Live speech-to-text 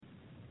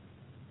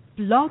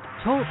Blog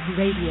Talk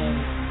Radio.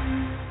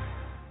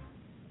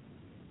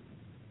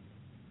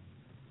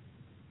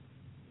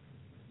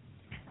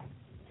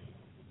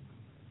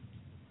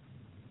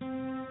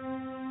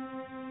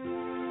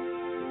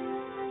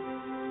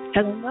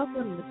 Hello and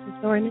welcome. This is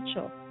Laura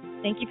Mitchell.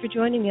 Thank you for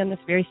joining me on this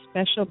very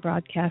special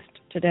broadcast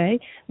today.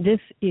 This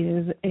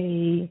is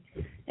an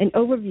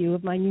overview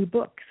of my new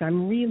books.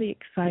 I'm really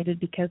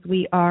excited because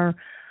we are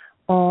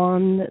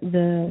on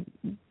the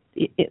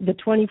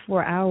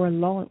 24-hour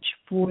launch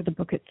for the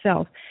book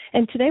itself.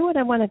 And today what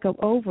I want to go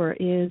over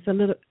is a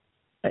little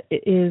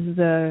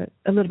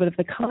bit of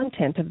the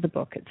content of the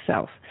book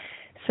itself.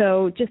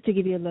 So just to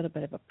give you a little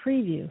bit of a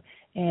preview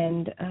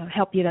and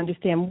help you to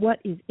understand what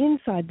is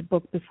inside the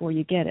book before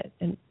you get it.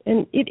 And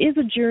it is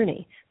a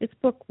journey. This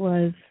book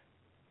was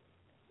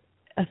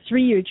a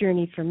 3-year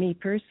journey for me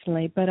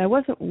personally, but I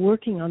wasn't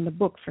working on the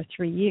book for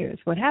 3 years.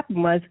 What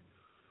happened was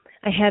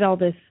I had all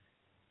this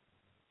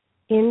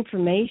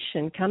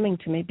information coming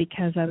to me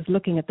because I was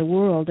looking at the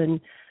world and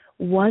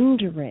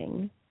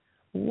wondering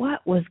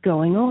what was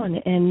going on.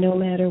 And no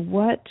matter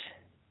what,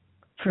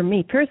 for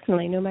me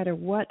personally, no matter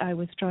what I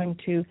was trying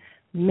to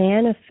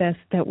manifest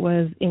that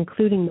was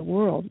including the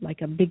world, like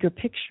a bigger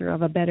picture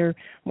of a better,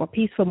 more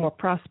peaceful, more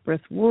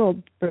prosperous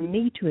world for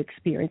me to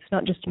experience,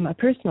 not just in my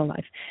personal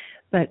life,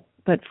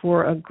 but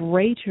for a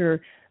greater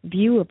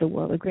view of the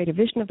world, a greater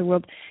vision of the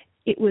world,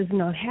 it was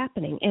not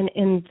happening.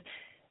 And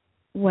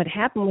what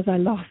happened was I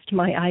lost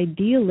my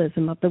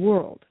idealism of the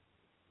world.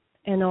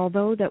 And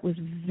although that was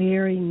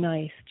very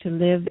nice to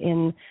live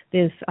in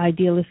this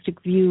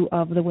idealistic view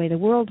of the way the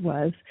world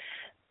was,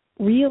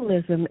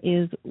 realism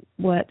is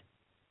what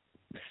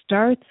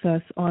starts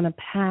us on a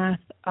path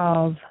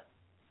of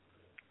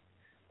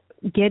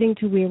getting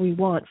to where we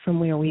want from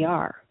where we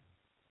are.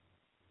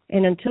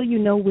 And until you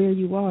know where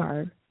you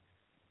are,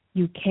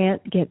 you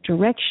can't get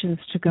directions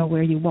to go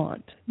where you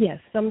want. Yes,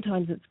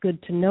 sometimes it's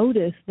good to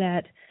notice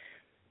that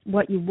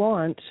what you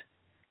want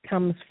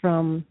comes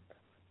from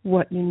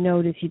what you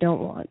notice you don't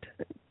want.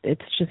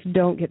 It's just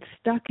don't get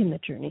stuck in the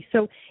journey.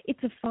 So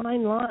it's a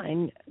fine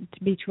line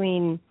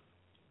between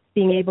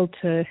being able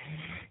to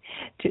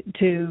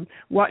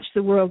watch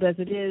the world as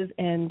it is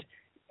and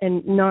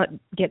not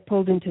get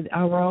pulled into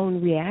our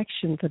own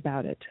reactions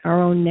about it,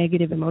 our own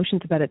negative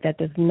emotions about it. That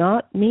does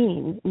not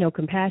mean no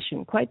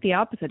compassion. Quite the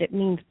opposite. It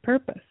means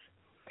purpose.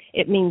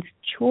 It means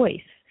choice.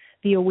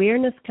 The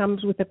awareness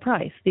comes with a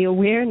price. The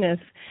awareness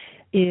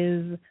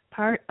is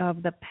part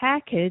of the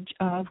package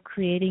of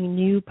creating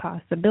new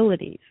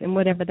possibilities. And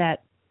whatever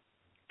that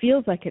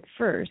feels like at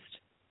first,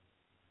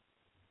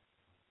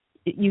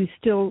 you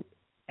still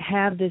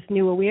have this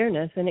new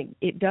awareness, and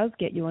it does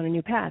get you on a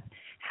new path.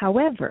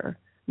 However,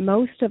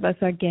 most of us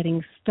are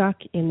getting stuck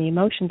in the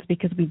emotions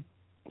because we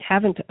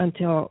haven't,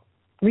 until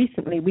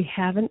recently, we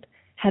haven't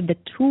had the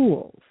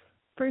tools,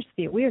 first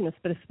the awareness,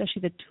 but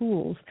especially the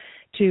tools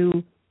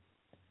to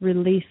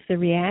release the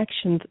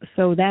reactions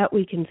so that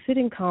we can sit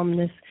in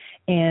calmness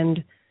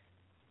and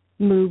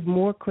move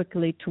more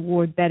quickly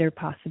toward better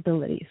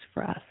possibilities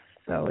for us.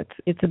 So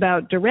it's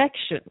about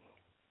direction,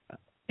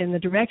 and the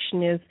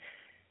direction is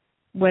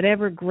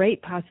whatever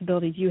great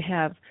possibilities you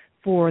have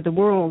for the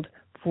world,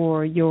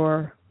 for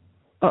your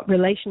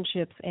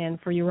relationships, and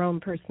for your own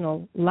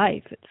personal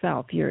life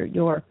itself,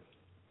 your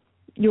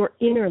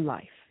inner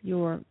life,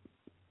 your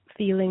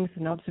feelings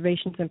and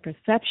observations and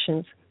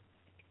perceptions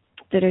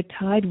that are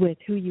tied with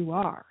who you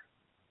are.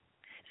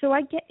 So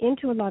I get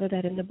into a lot of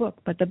that in the book,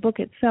 but the book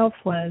itself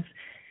was,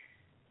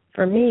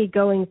 for me,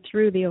 going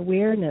through the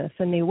awareness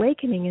and the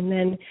awakening and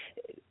then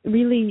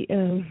really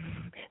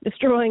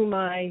destroying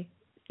my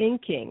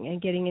thinking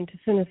and getting into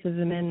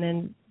cynicism and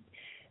then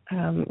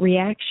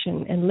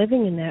reaction and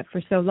living in that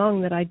for so long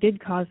that I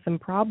did cause some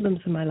problems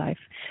in my life.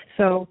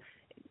 So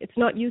it's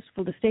not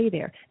useful to stay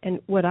there. And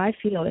what I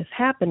feel has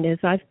happened is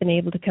I've been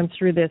able to come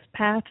through this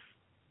path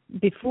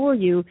before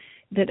you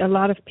that a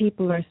lot of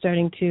people are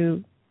starting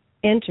to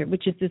enter,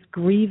 which is this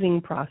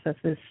grieving process,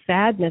 this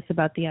sadness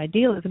about the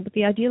idealism, but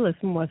the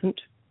idealism wasn't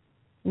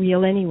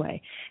real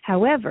anyway.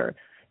 However,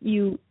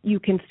 you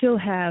can still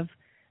have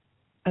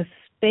a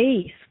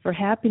space for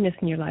happiness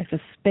in your life, a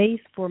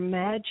space for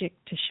magic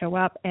to show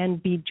up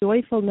and be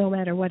joyful no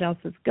matter what else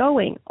is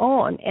going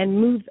on,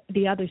 and move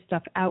the other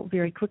stuff out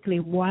very quickly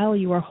while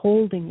you are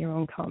holding your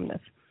own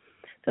calmness.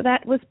 So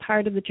that was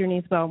part of the journey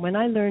as well. When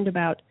I learned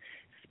about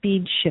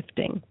speed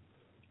shifting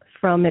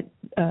from it,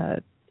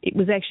 it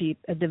was actually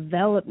a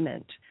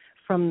development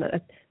from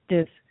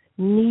this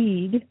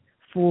need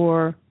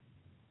for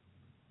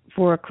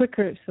a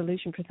quicker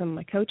solution for some of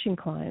my coaching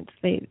clients.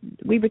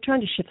 We were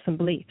trying to shift some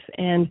beliefs,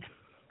 and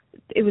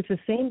it was the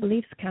same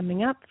beliefs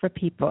coming up for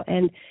people,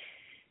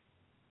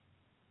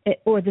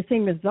 or the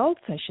same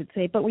results, I should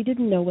say, but we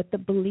didn't know what the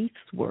beliefs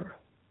were.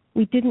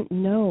 We didn't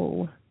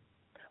know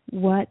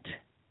what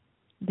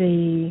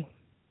the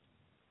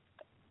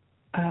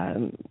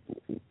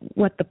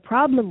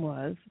problem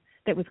was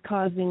that was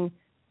causing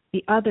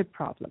the other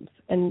problems.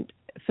 And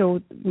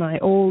so my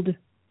old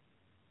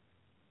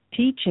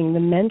teaching, the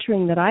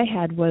mentoring that I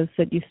had was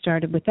that you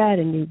started with that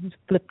and you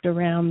flipped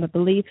around the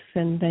beliefs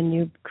and then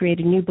you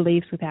created new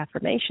beliefs with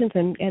affirmations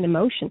and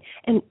emotion.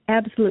 And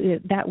absolutely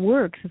that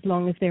works as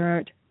long as there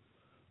aren't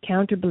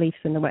counter beliefs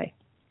in the way.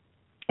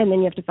 And then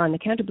you have to find the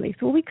counter beliefs.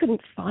 Well, we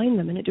couldn't find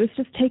them, and it was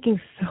just taking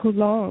so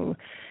long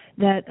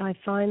that I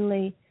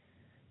finally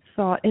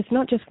thought, it's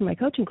not just for my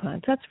coaching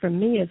clients, that's for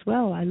me as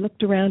well. I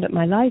looked around at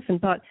my life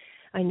and thought,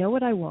 I know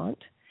what I want,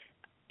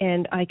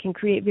 and I can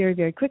create very,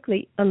 very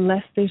quickly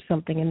unless there's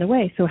something in the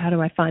way. So how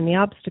do I find the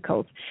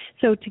obstacles?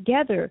 So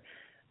together,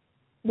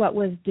 what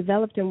was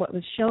developed and what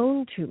was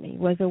shown to me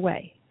was a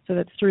way. So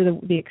that's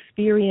through the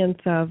experience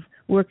of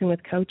working with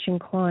coaching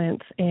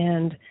clients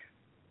and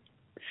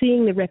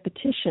seeing the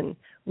repetition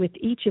with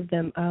each of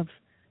them of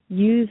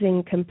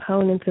using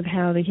components of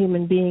how the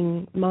human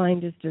being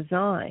mind is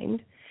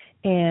designed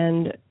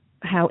and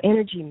how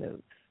energy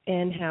moves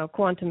and how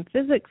quantum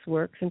physics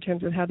works in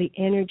terms of how the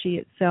energy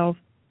itself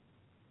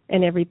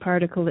and every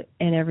particle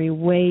and every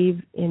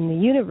wave in the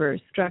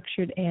universe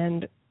structured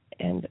and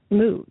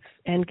moves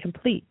and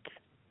completes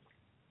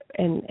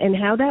and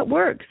how that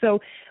works. So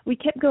we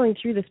kept going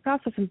through this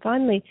process, and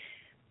finally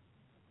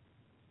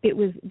it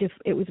was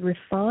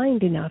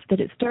refined enough that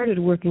it started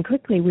working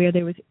quickly, where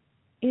there was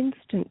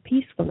instant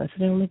peacefulness.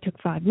 It only took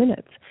 5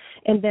 minutes,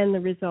 and then the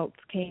results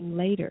came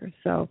later.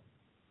 So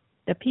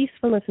the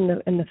peacefulness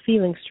and the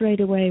feeling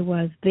straight away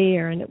was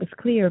there, and it was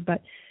clear.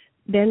 But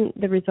then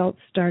the results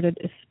started,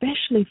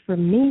 especially for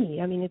me.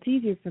 I mean, it's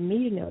easier for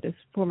me to notice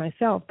for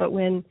myself, but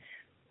when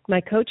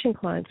my coaching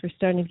clients were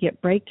starting to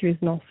get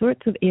breakthroughs in all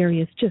sorts of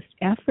areas just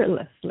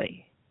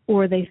effortlessly,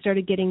 or they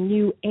started getting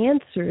new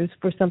answers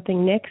for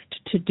something next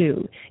to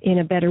do in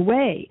a better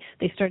way,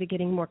 they started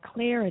getting more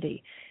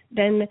clarity,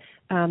 then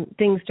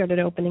things started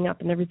opening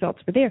up and the results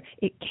were there.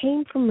 It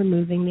came from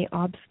removing the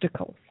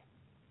obstacles.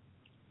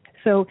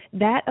 So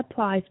that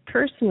applies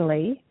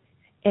personally,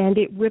 and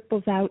it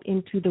ripples out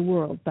into the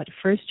world. But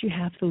first you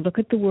have to look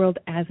at the world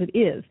as it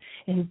is,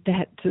 and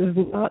that does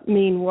not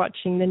mean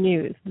watching the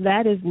news.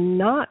 That is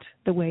not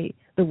the way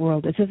the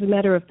world is. As a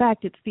matter of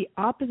fact, it's the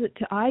opposite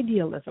to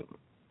idealism.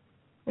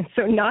 And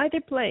so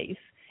neither place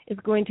is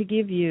going to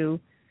give you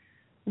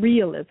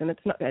realism.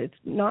 It's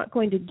not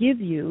going to give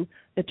you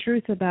the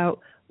truth about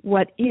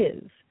what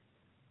is.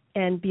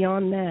 And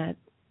beyond that,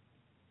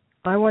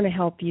 I want to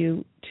help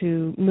you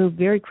to move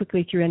very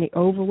quickly through any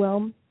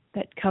overwhelm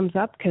that comes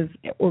up,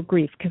 or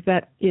grief, because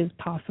that is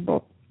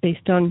possible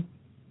based on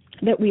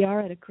that we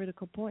are at a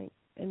critical point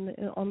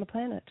on the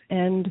planet.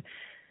 And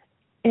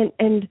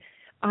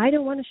I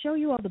don't want to show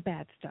you all the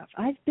bad stuff.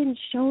 I've been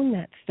shown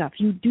that stuff.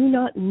 You do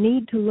not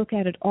need to look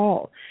at it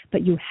all,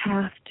 but you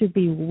have to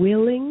be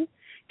willing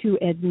to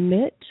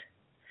admit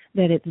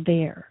that it's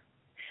there.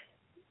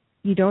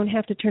 You don't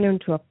have to turn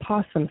into a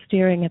possum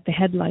staring at the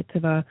headlights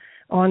of a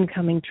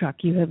oncoming truck.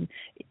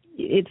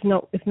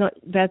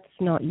 That's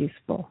not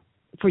useful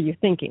for your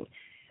thinking.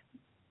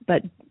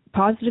 But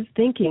positive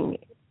thinking,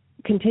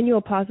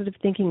 continual positive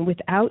thinking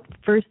without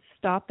first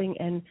stopping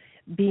and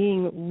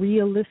being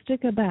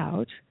realistic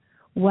about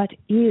what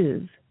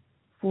is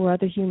for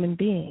other human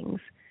beings,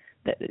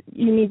 that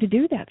you need to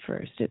do that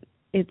first.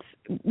 It's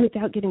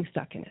without getting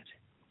stuck in it.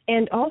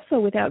 And also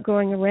without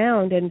going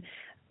around and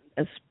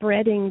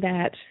spreading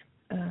that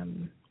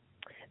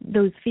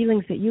those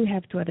feelings that you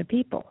have to other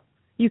people.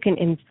 You can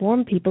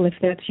inform people if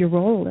that's your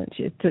role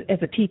as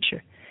a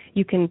teacher.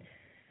 You can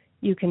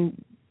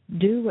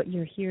do what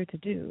you're here to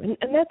do.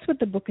 And that's what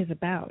the book is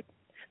about.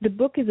 The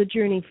book is a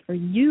journey for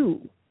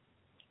you.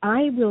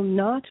 I will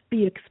not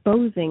be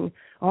exposing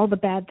all the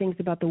bad things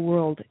about the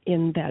world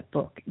in that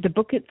book. The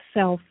book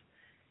itself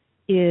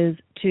is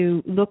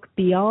to look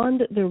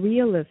beyond the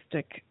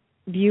realistic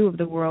view of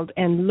the world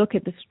and look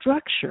at the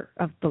structure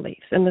of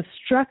beliefs and the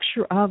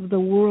structure of the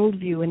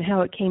worldview and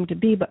how it came to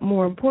be, but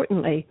more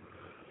importantly,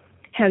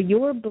 how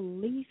your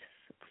beliefs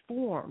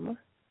form,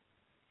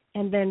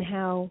 and then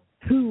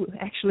who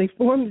actually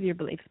forms your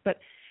beliefs, but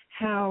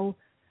how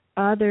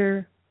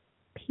other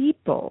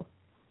people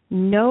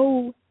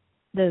know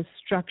the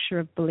structure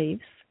of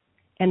beliefs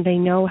and they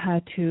know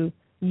how to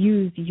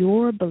use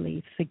your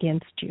beliefs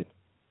against you.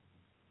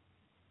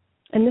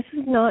 And this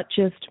is not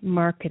just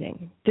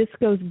marketing. This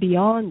goes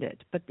beyond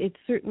it, but it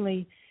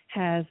certainly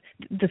has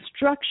the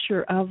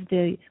structure of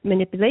the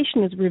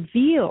manipulation is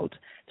revealed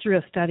through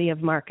a study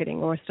of marketing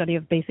or a study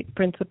of basic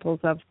principles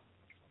of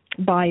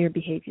buyer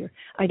behavior.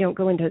 I don't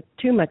go into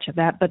too much of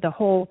that, but the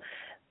whole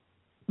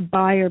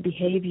buyer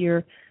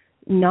behavior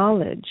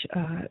knowledge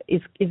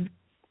is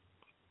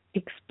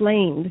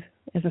explained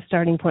as a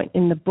starting point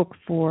in the book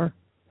for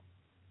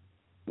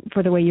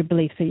the way your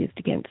beliefs are used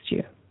against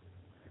you.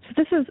 So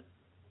this is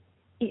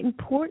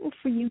important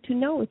for you to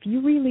know if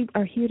you really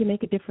are here to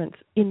make a difference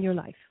in your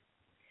life.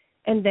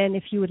 And then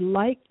if you would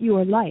like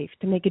your life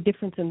to make a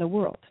difference in the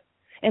world.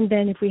 And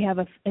then if we have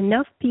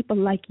enough people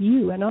like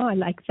you and I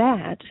like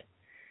that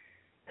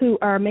who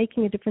are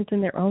making a difference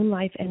in their own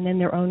life and in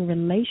their own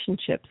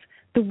relationships,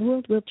 the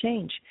world will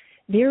change.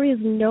 There is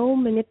no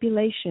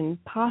manipulation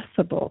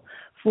possible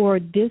for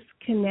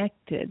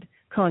disconnected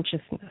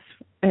consciousness,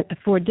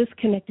 for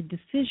disconnected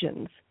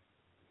decisions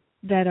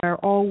that are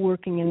all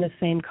working in the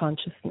same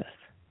consciousness.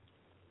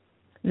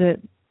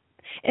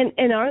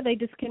 And are they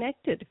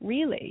disconnected,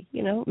 really?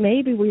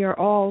 Maybe we are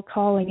all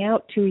calling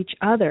out to each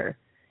other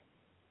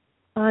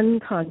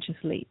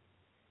unconsciously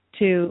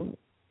to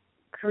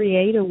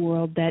create a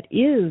world that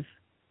is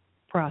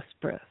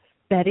prosperous,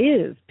 that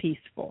is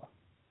peaceful.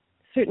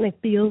 Certainly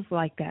feels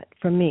like that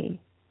for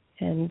me.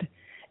 And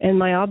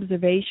my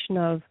observation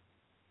of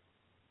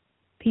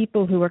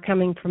people who are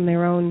coming from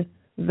their own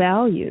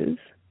values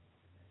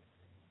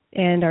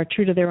and are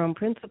true to their own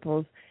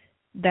principles,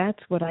 that's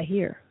what I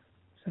hear.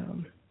 So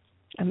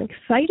I'm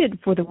excited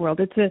for the world.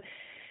 It's a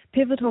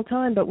pivotal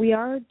time, but we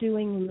are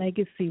doing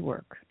legacy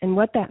work. And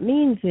what that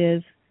means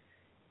is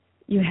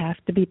you have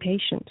to be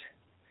patient.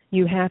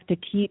 You have to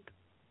keep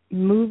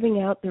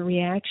moving out the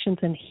reactions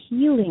and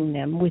healing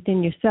them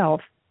within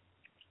yourself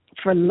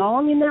for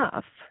long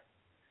enough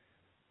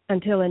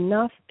until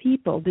enough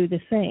people do the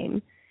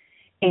same,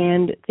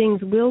 and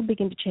things will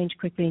begin to change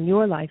quickly in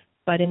your life.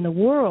 But in the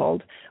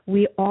world,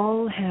 we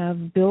all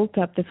have built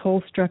up this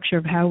whole structure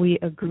of how we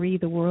agree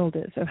the world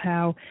is, of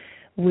how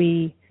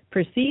we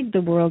perceive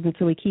the world, and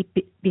so we keep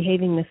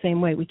behaving the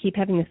same way. We keep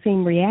having the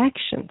same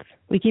reactions.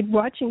 We keep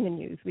watching the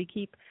news. We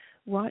keep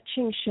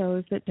watching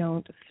shows that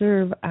don't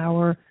serve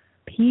our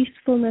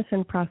peacefulness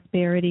and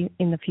prosperity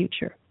in the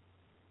future.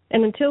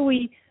 And until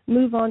we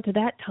move on to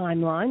that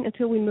timeline,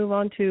 until we move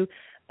on to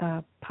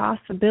a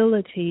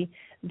possibility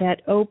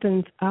that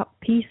opens up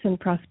peace and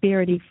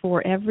prosperity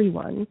for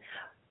everyone,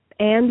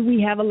 and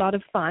we have a lot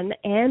of fun,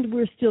 and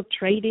we're still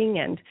trading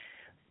and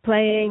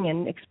playing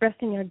and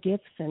expressing our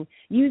gifts and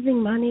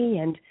using money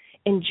and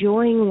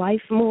enjoying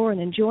life more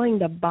and enjoying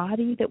the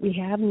body that we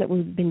have and that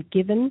we've been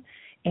given,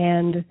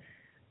 and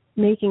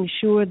making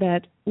sure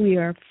that we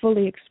are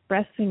fully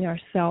expressing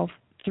ourselves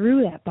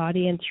through that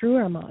body and through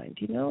our mind.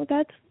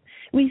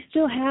 We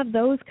still have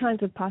those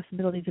kinds of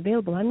possibilities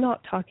available. I'm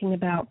not talking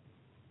about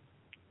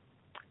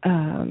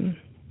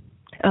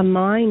a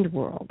mind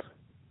world.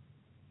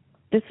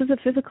 This is a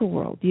physical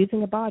world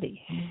using a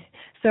body.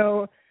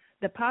 So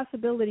the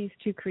possibilities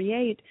to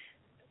create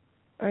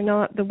are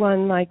not the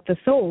one like the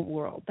soul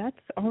world. That's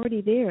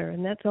already there,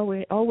 and that's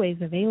always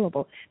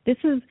available. This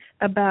is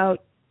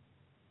about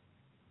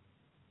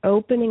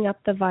opening up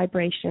the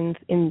vibrations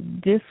in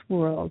this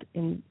world,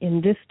 in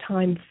this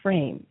time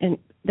frame. And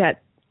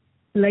that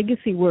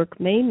legacy work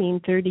may mean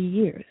 30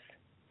 years.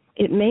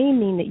 It may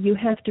mean that you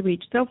have to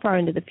reach so far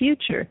into the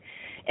future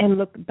and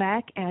look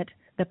back at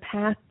the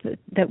path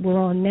that we're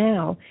on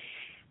now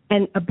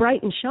and a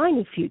bright and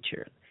shiny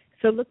future.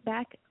 So look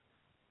back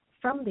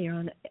from there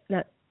on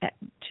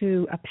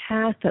to a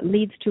path that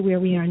leads to where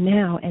we are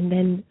now, and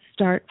then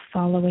start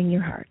following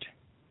your heart.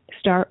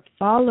 Start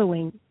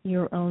following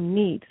your own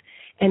needs,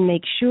 and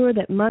make sure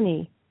that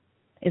money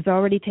is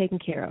already taken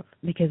care of,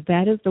 because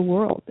that is the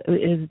world. It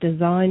is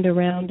designed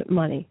around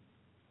money.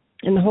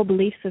 And the whole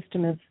belief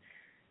system is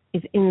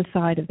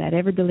inside of that.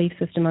 Every belief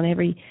system on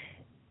every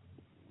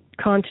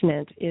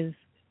continent is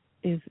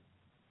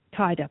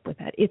tied up with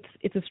that.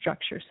 It's a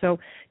structure. So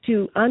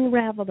to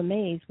unravel the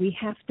maze, we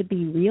have to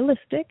be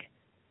realistic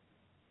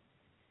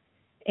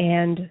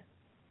and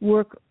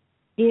work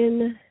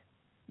in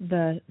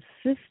the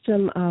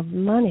system of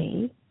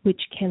money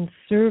which can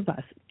serve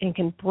us and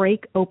can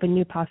break open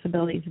new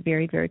possibilities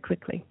very, very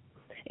quickly.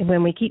 And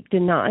when we keep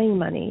denying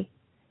money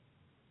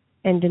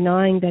and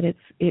denying that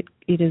it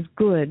is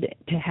good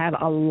to have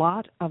a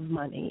lot of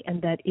money and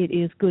that it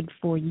is good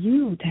for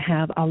you to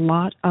have a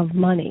lot of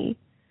money,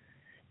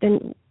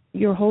 then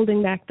you're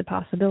holding back the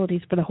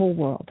possibilities for the whole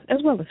world as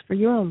well as for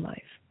your own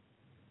life.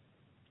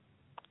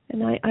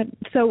 And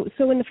so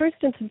in the first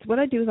instance, what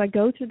I do is I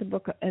go through the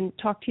book and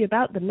talk to you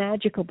about the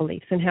magical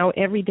beliefs and how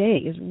every day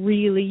is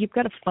really, you've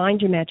got to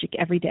find your magic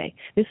every day.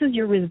 This is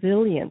your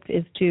resilience,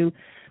 is to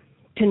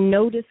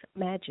notice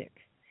magic.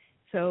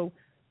 So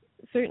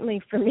certainly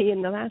for me,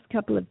 in the last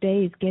couple of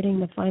days, getting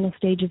the final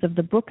stages of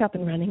the book up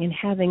and running and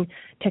having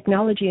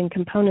technology and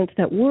components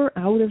that were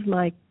out of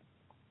my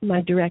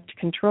direct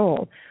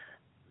control,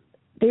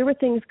 there were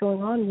things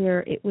going on where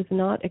it was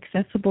not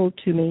accessible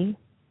to me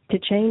to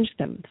change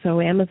them.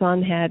 So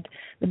Amazon had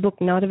the book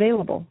not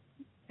available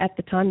at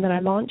the time that I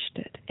launched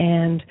it.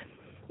 And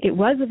it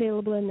was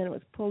available, and then it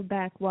was pulled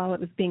back while it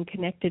was being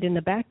connected in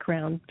the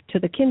background to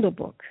the Kindle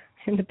book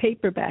and the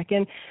paperback.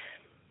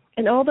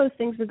 And all those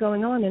things were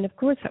going on. And, of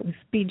course, that was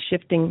speed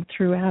shifting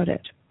throughout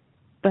it.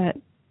 But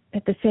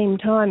at the same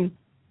time,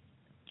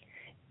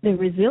 the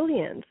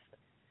resilience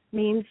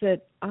means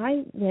that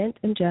I went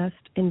and just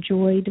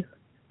enjoyed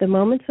the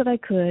moments that I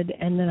could,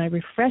 and then I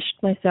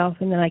refreshed myself,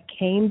 and then I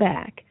came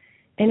back.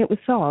 And it was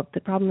solved. The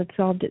problem had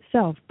solved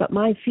itself. But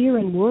my fear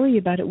and worry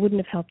about it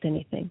wouldn't have helped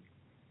anything.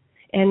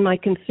 And my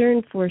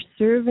concern for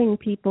serving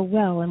people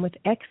well and with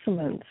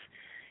excellence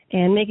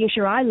and making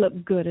sure I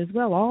look good as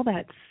well, all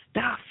that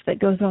stuff that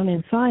goes on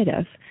inside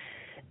us,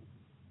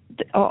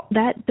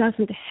 that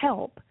doesn't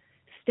help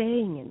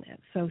staying in that.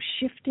 So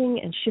shifting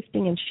and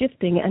shifting and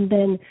shifting, and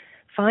then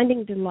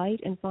finding delight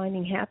and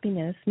finding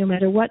happiness, no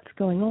matter what's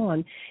going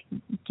on,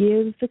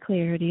 gives the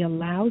clarity,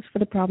 allows for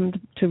the problem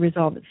to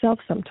resolve itself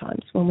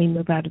sometimes when we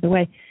move out of the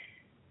way.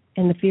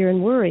 And the fear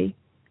and worry,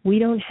 we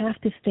don't have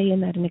to stay in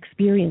that and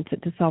experience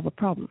it to solve a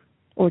problem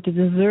or to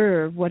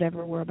deserve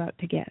whatever we're about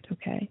to get,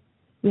 okay?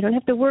 We don't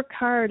have to work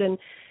hard and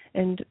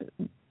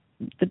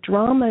the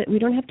drama, we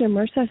don't have to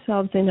immerse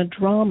ourselves in a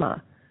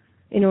drama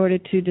in order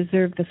to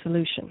deserve the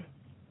solution,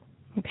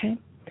 okay?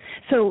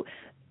 So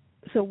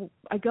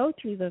I go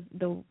through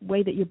the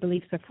way that your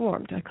beliefs are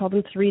formed. I call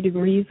them 3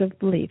 degrees of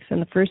beliefs.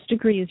 And the first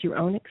degree is your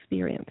own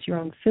experience, your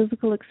own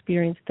physical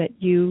experience that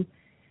you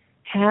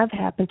have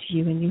happened to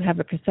you, and you have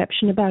a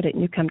perception about it,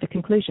 and you come to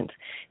conclusions.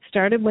 It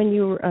started when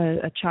you were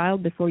a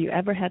child before you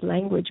ever had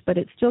language, but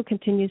it still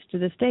continues to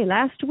this day.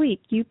 Last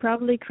week, you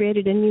probably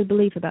created a new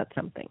belief about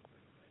something,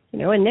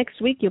 and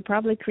next week you'll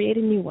probably create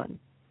a new one.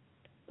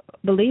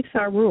 Beliefs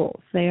are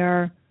rules. They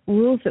are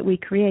rules that we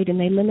create, and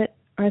they limit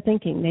our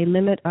thinking. They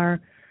limit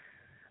our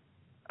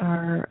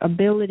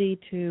ability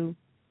to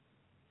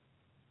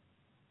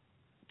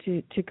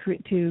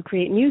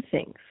create new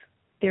things.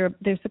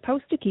 They're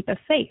supposed to keep us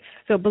safe.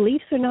 So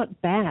beliefs are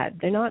not bad.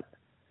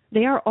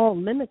 They are all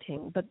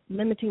limiting, but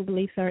limiting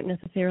beliefs aren't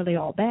necessarily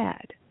all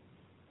bad.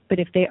 But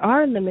if they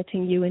are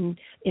limiting you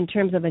in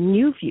terms of a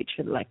new future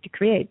you'd like to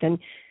create, then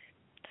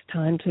it's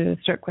time to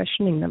start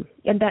questioning them.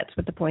 And that's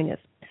what the point is.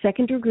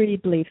 Second degree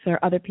beliefs are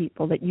other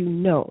people that you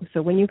know.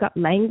 So when you got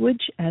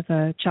language as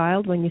a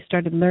child, when you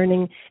started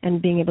learning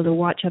and being able to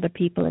watch other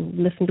people and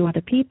listen to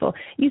other people,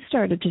 you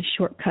started to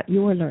shortcut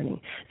your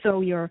learning.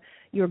 So your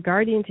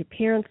guardians, your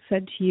parents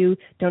said to you,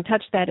 don't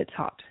touch that, it's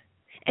hot.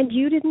 And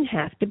you didn't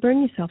have to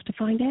burn yourself to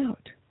find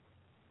out.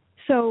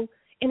 So,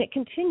 and it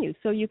continues.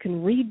 So you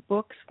can read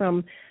books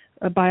from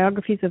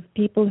biographies of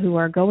people who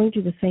are going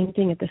through the same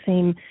thing at the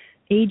same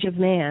age of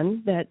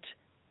man that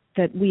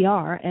we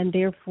are, and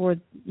therefore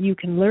you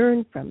can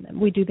learn from them.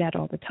 We do that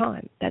all the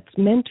time. That's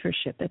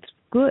mentorship. That's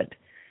good.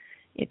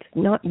 It's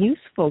not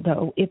useful,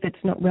 though, if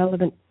it's not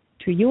relevant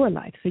to your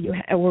life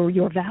or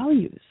your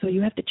values. So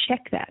you have to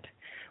check that,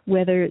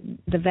 whether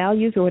the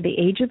values or the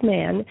age of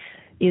man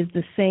is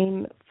the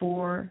same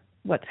for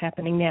what's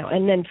happening now.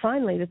 And then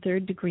finally, the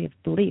third degree of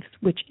beliefs,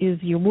 which is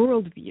your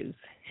worldviews.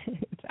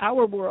 It's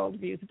our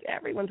worldviews. It's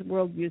everyone's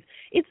worldviews.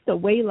 It's the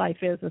way life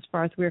is as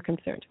far as we're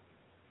concerned.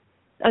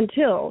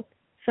 Until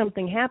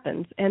something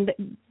happens, and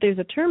there's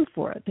a term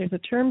for it. There's a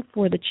term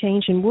for the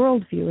change in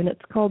worldview, and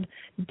it's called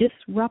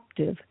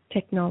disruptive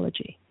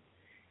technology.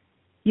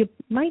 You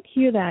might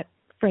hear that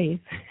phrase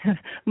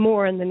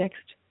more in the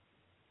next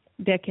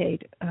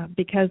decade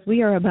because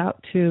we are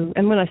about to,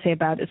 and when I say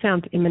about, it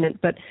sounds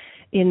imminent, but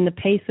in the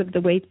pace of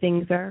the way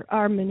things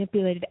are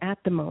manipulated at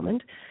the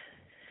moment,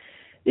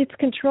 it's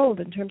controlled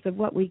in terms of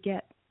what we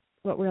get,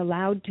 what we're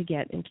allowed to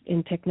get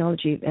in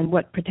technology and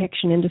what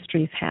protection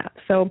industries have.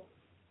 So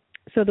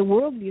the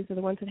worldviews are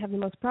the ones that have the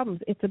most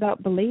problems. It's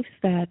about beliefs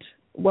that,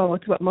 well,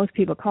 it's what most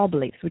people call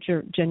beliefs, which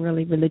are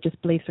generally religious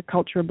beliefs or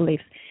cultural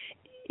beliefs.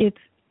 It's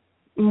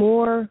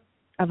more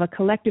of a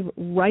collective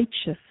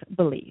righteous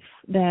belief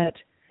that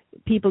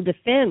people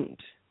defend,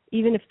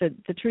 even if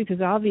the truth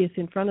is obvious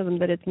in front of them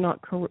that it's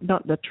not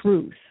the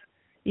truth,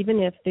 even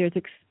if there's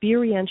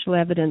experiential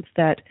evidence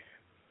that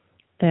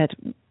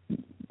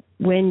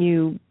when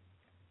you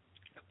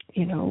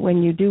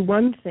do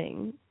one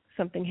thing,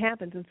 something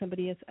happens and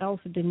somebody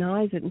else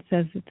denies it and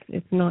says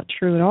it's not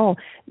true at all.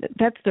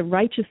 That's the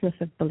righteousness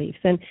of beliefs.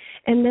 And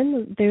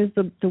then there's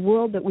the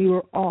world that we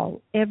were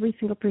all, every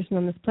single person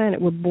on this planet,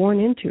 were born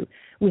into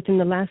within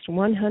the last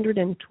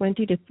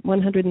 120 to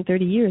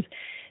 130 years.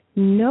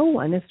 No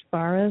one, as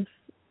far as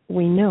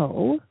we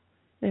know,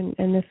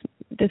 and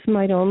this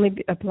might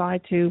only apply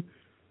to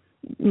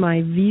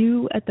my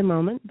view at the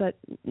moment, but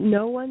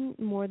no one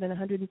more than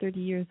 130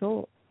 years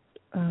old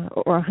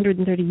or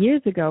 130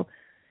 years ago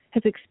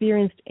has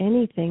experienced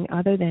anything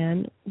other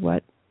than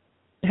what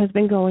has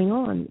been going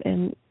on.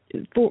 And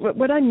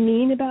what I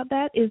mean about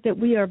that is that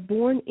we are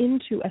born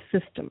into a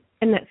system,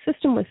 and that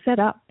system was set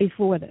up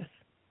before this.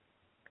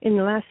 In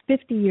the last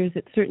 50 years,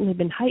 it's certainly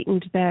been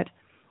heightened that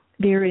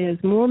there is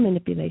more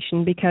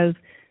manipulation because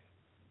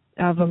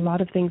of a lot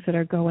of things that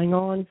are going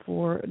on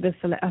for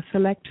a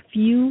select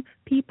few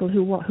people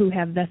who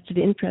have vested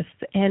interests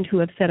and who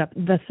have set up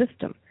the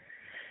system.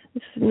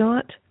 This is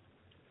not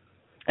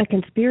a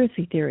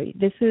conspiracy theory.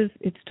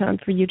 It's time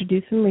for you to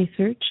do some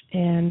research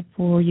and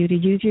for you to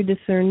use your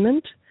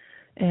discernment.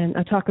 And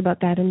I talk about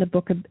that in the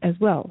book as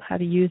well, how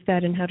to use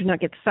that and how to not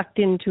get sucked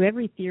into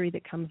every theory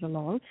that comes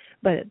along.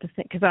 But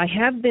because I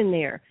have been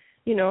there,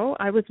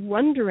 I was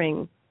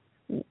wondering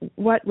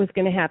what was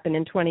going to happen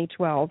in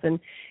 2012 and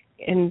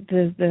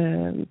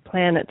the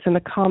planets and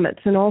the comets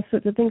and all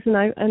sorts of things.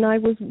 And I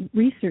was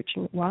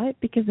researching. Why?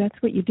 Because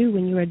that's what you do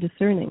when you are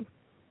discerning.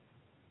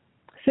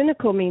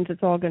 Cynical means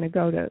it's all going to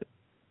go to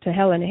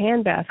hell in a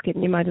handbasket,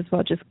 and you might as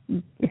well just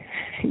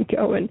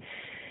go and,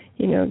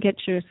 get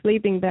your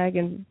sleeping bag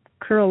and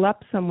curl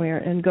up somewhere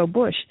and go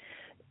bush,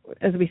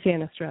 as we say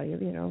in Australia,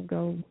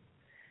 go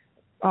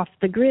off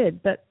the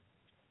grid. But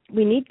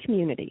we need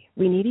community.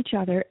 We need each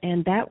other,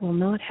 and that will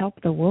not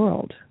help the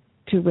world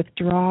to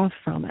withdraw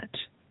from it.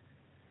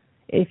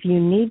 If you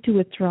need to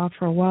withdraw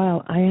for a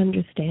while, I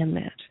understand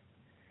that.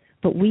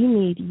 But we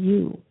need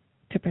you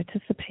to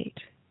participate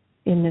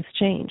in this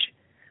change.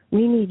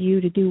 We need you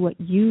to do what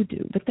you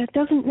do. But that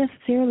doesn't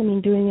necessarily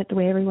mean doing it the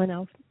way everyone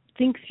else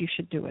thinks you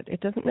should do it.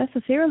 It doesn't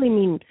necessarily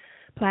mean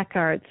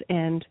placards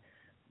and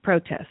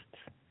protests.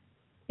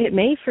 It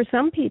may for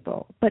some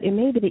people, but it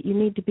may be that you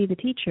need to be the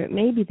teacher. It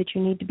may be that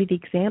you need to be the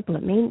example.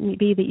 It may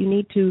be that you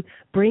need to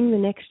bring the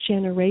next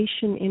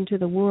generation into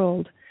the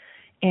world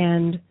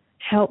and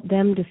help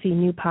them to see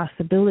new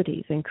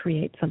possibilities and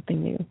create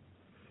something new.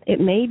 It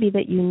may be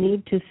that you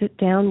need to sit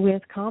down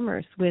with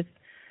commerce, with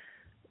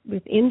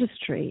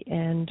industry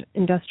and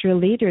industrial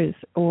leaders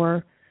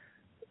or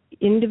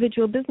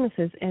individual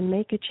businesses and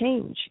make a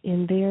change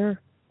in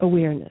their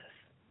awareness.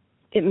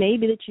 It may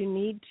be that you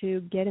need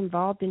to get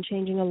involved in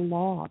changing a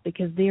law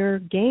because their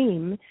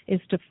game is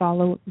to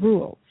follow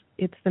rules.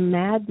 It's the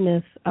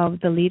madness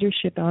of the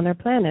leadership on our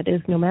planet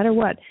is no matter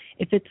what,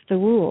 if it's the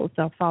rules,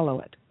 they'll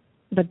follow it.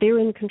 But they're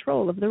in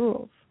control of the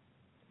rules.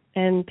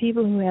 And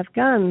people who have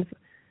guns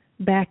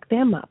back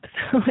them up.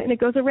 And it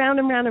goes around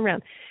and round and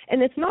round.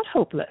 And it's not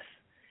hopeless.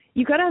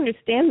 You've got to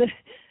understand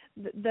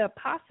the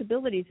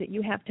possibilities that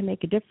you have to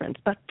make a difference.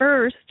 But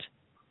first,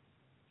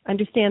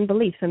 understand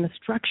beliefs and the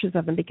structures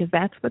of them, because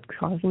that's what's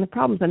causing the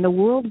problems. And the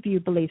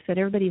worldview beliefs that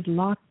everybody's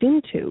locked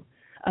into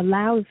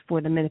allows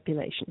for the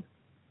manipulation.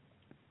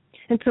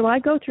 And so I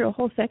go through a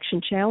whole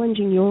section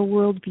challenging your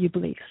worldview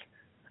beliefs.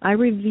 I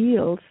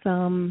reveal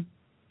some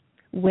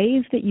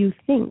ways that you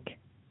think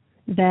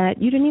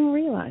that you didn't even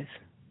realize.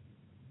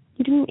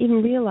 You didn't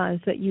even realize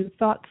that you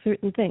thought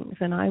certain things,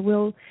 and I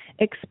will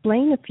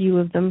explain a few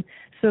of them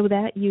so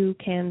that you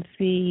can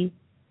see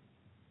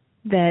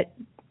that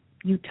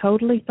you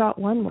totally thought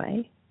one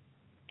way,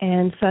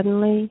 and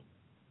suddenly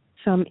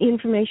some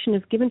information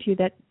is given to you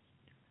that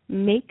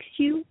makes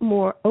you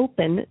more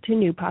open to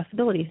new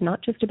possibilities,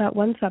 not just about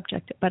one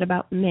subject, but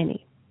about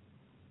many.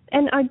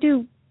 And I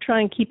do try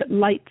and keep it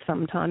light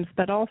sometimes,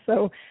 but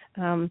also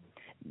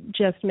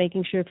just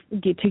making sure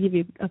to give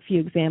you a few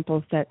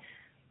examples that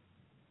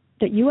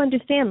you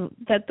understand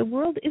that the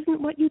world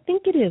isn't what you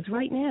think it is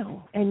right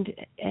now.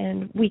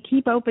 And we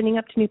keep opening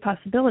up to new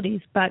possibilities,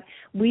 but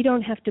we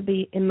don't have to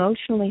be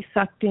emotionally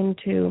sucked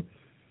into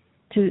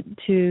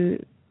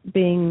to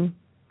being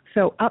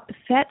so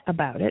upset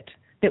about it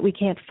that we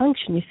can't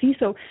function. You see,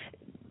 so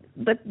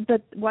but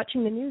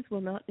watching the news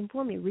will not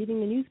inform you. Reading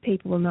the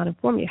newspaper will not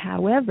inform you.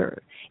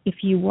 However, if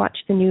you watch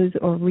the news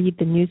or read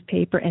the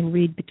newspaper and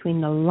read between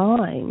the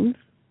lines,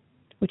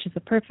 which is a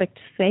perfect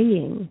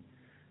saying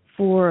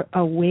for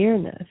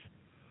awareness,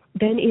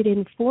 then it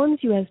informs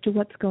you as to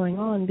what's going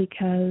on,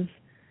 because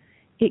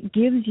it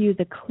gives you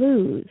the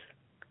clues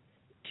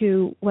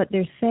to what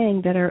they're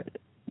saying that are,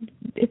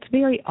 it's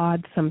very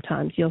odd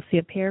sometimes. You'll see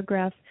a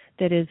paragraph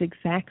that is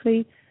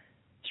exactly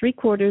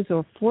 3/4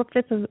 or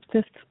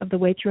 4/5 of the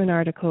way through an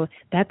article.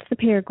 That's the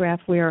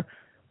paragraph where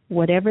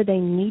whatever they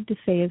need to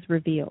say is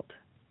revealed.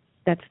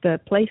 That's the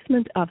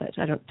placement of it.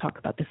 I don't talk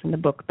about this in the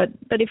book, but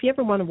if you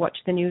ever want to watch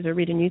the news or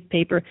read a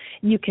newspaper,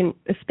 you can,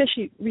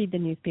 especially read the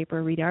newspaper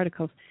or read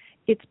articles,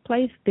 it's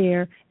placed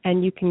there,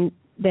 and you can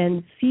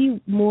then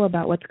see more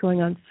about what's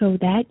going on so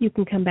that you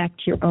can come back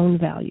to your own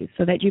values,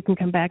 so that you can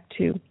come back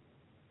to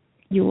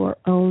your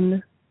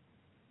own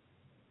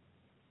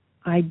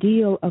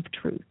ideal of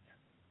truth,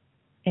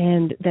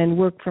 and then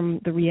work from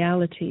the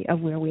reality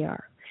of where we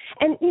are.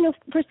 And, you know,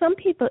 for some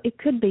people, it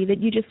could be that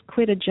you just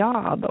quit a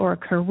job or a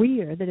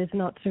career that is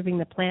not serving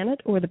the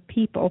planet or the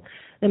people,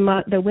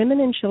 the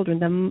women and children,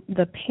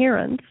 the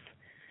parents,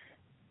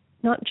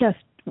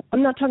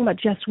 I'm not talking about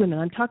just women.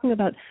 I'm talking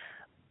about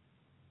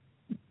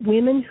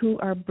women who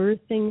are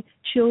birthing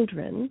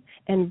children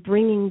and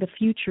bringing the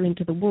future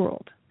into the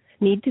world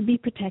need to be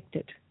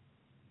protected.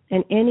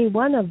 And any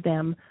one of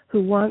them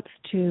who wants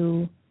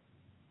to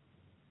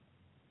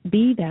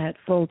be that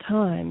full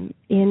time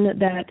in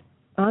that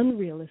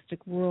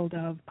unrealistic world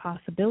of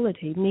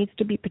possibility needs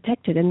to be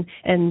protected,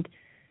 and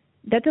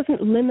that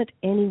doesn't limit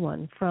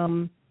anyone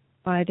from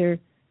either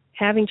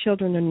having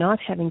children or not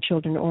having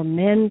children, or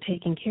men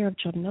taking care of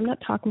children. I'm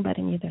not talking about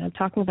any of that. I'm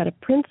talking about a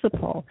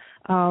principle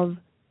of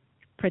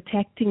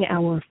protecting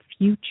our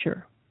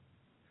future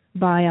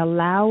by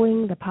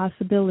allowing the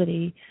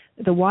possibility,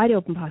 the wide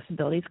open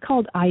possibility, it's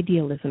called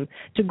idealism,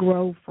 to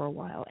grow for a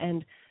while,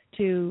 and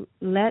to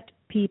let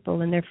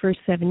people in their first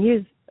 7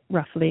 years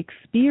roughly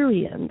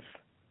experience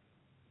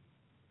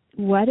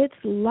what it's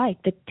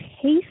like, the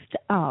taste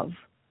of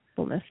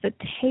fullness, the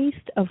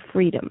taste of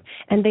freedom.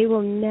 And they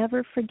will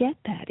never forget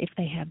that if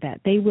they have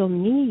that. They will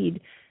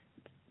need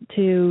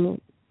to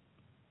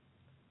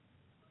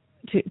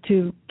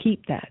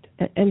keep that.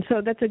 And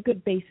so that's a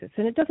good basis.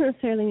 And it doesn't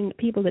necessarily mean that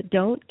people that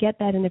don't get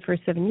that in their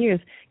first 7 years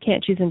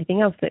can't choose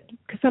anything else, that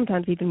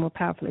sometimes even more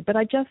powerfully. But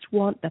I just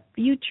want the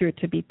future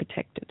to be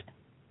protected.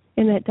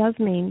 And that does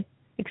mean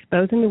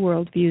exposing the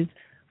worldviews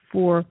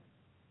for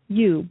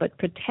you, but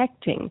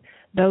protecting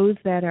those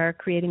that are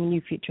creating a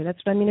new future.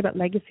 That's what I mean about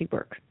legacy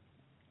work.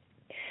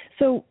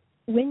 So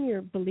when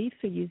your beliefs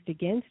are used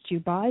against you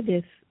by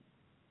this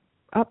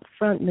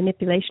upfront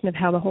manipulation of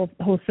how the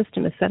whole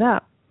system is set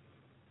up,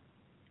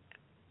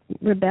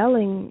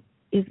 rebelling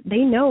is, they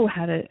know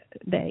how to,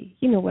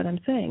 you know what I'm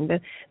saying,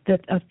 the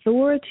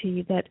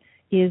authority that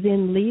is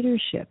in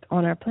leadership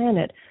on our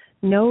planet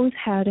knows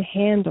how to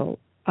handle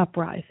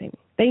uprising.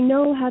 They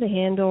know how to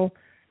handle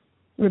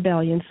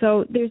rebellion.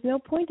 So there's no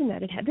point in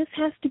that. This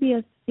has to be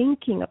a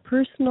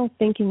personal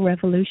thinking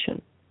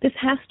revolution. This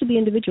has to be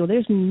individual.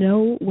 There's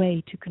no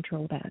way to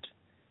control that.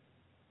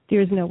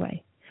 There is no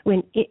way.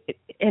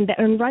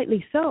 And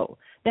rightly so.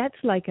 That's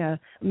like a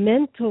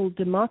mental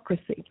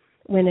democracy.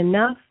 When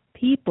enough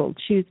people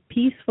choose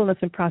peacefulness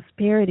and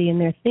prosperity in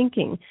their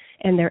thinking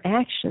and their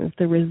actions,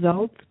 the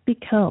results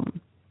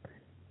become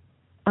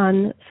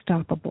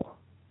unstoppable.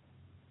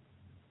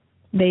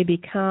 They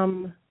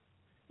become,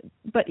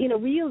 but in a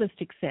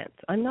realistic sense,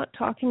 I'm not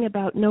talking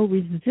about no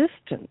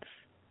resistance.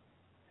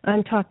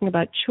 I'm talking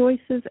about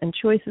choices and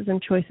choices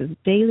and choices,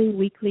 daily,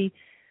 weekly,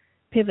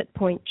 pivot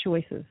point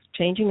choices.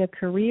 Changing a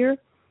career,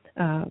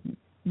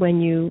 when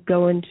you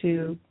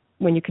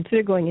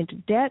consider going into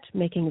debt,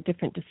 making a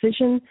different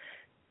decision,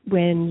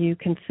 when you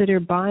consider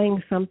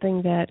buying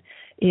something that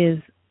is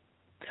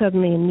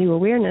suddenly a new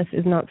awareness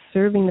is not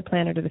serving the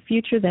planet or the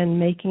future, then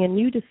making a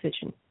new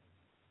decision.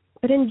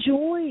 But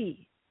enjoy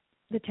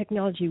the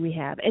technology we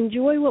have.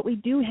 Enjoy what we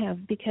do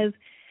have, because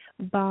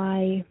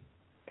by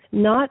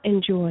not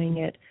enjoying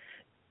it,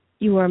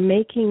 you are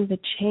making the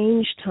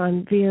change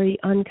time very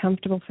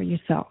uncomfortable for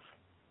yourself.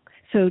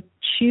 So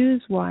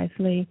choose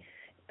wisely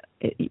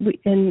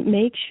and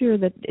make sure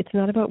that it's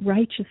not about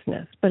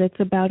righteousness, but it's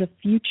about a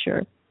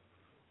future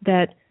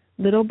that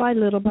little by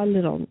little by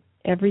little,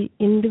 every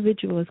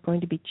individual is going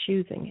to be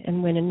choosing.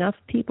 And when enough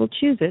people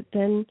choose it,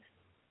 then,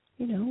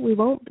 we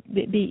won't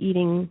be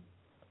eating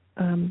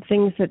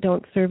things that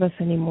don't serve us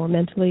anymore,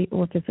 mentally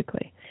or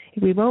physically.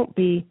 We won't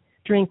be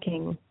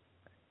drinking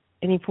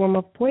any form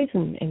of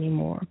poison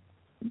anymore.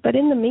 But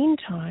in the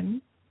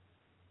meantime,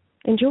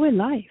 enjoy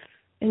life.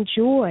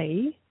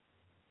 Enjoy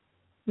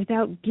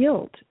without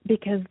guilt,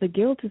 because the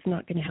guilt is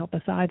not going to help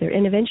us either.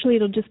 And eventually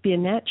it'll just be a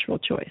natural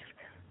choice.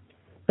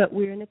 But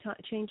we're in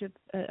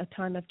a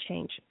time of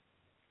change.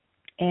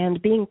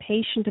 And being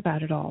patient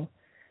about it all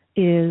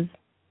is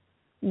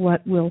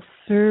what will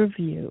serve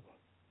you,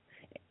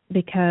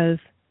 because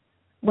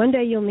one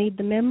day you'll need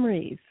the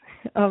memories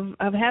of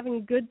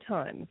having good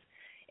times.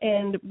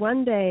 And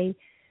one day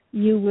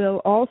you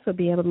will also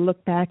be able to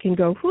look back and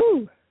go,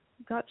 whew,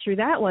 got through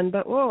that one,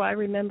 but whoa, I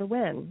remember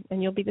when.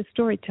 And you'll be the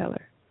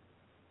storyteller.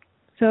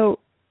 So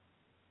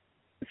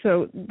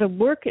the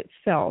work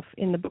itself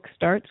in the book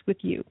starts with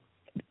you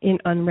in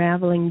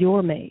unraveling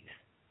your maze.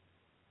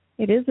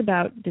 It is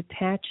about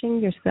detaching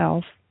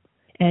yourself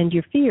and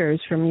your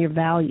fears from your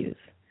values.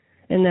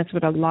 And that's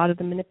what a lot of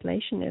the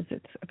manipulation is.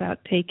 It's about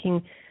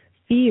taking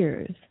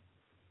fears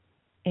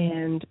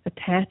and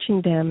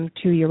attaching them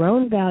to your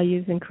own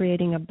values and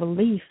creating a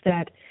belief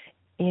that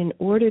in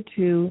order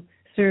to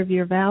serve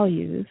your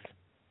values,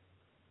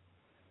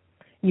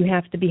 you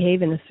have to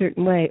behave in a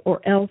certain way, or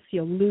else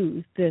you'll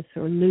lose this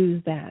or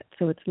lose that.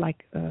 So it's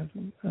like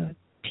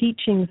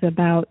teachings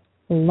about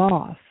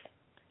loss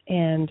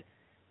and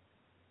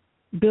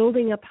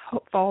building up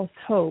false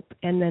hope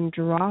and then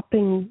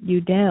dropping you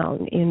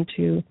down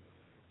into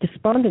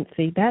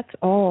despondency. That's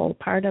all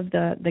part of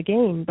the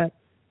game, but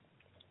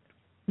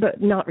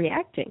not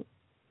reacting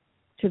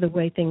to the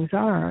way things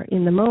are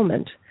in the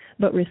moment,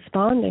 but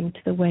responding to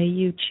the way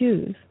you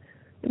choose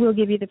will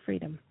give you the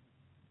freedom.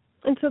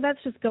 And so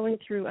that's just going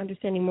through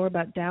understanding more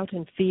about doubt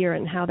and fear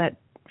and how that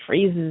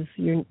freezes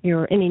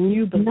your any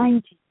new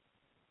belief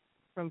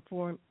from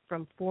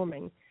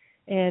forming,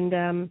 and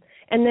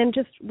then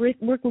just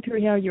working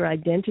through how your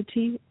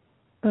identity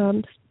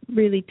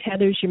really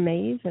tethers your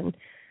maze and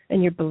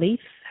your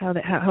beliefs,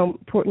 how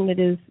important it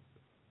is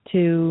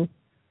to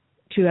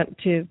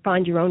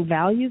find your own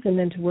values and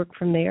then to work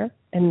from there,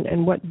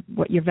 and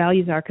what your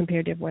values are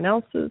compared to everyone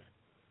else's,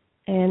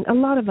 and a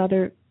lot of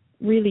other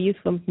really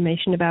useful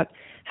information about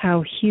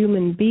how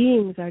human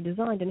beings are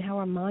designed and how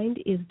our mind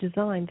is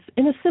designed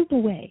in a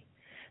simple way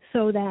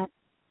so that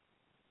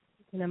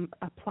you can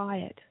apply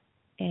it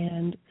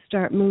and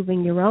start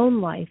moving your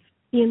own life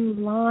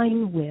in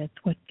line with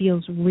what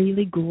feels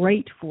really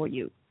great for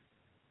you.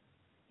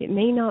 It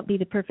may not be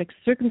the perfect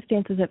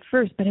circumstances at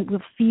first, but it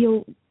will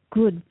feel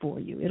good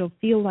for you. It'll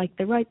feel like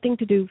the right thing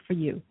to do for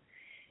you.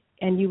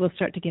 And you will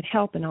start to get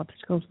help, and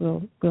obstacles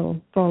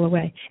will fall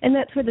away. And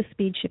that's where the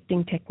speed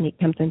shifting technique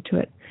comes into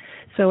it.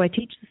 So I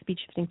teach the speed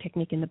shifting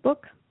technique in the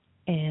book,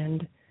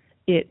 and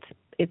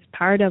it's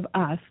part of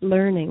us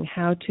learning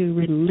how to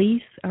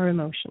release our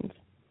emotions.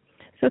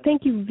 So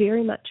thank you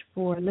very much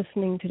for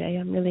listening today.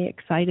 I'm really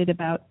excited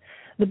about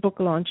the book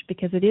launch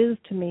because it is,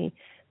 to me,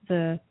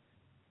 the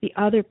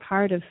other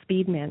part of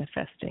speed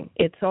manifesting.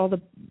 It's all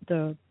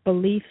the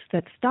beliefs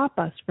that stop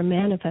us from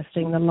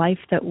manifesting the life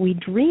that we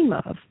dream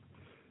of.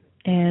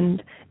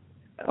 And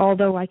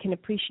although I can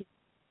appreciate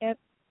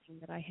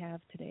everything that I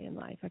have today in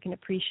life. I can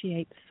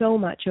appreciate so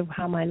much of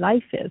how my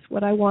life is.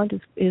 What I want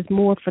is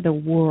more for the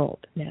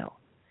world now.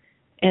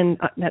 And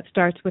that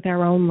starts with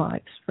our own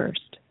lives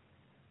first.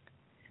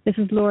 This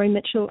is Laurie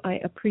Mitchell. I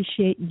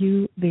appreciate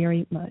you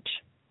very much.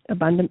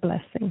 Abundant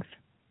blessings.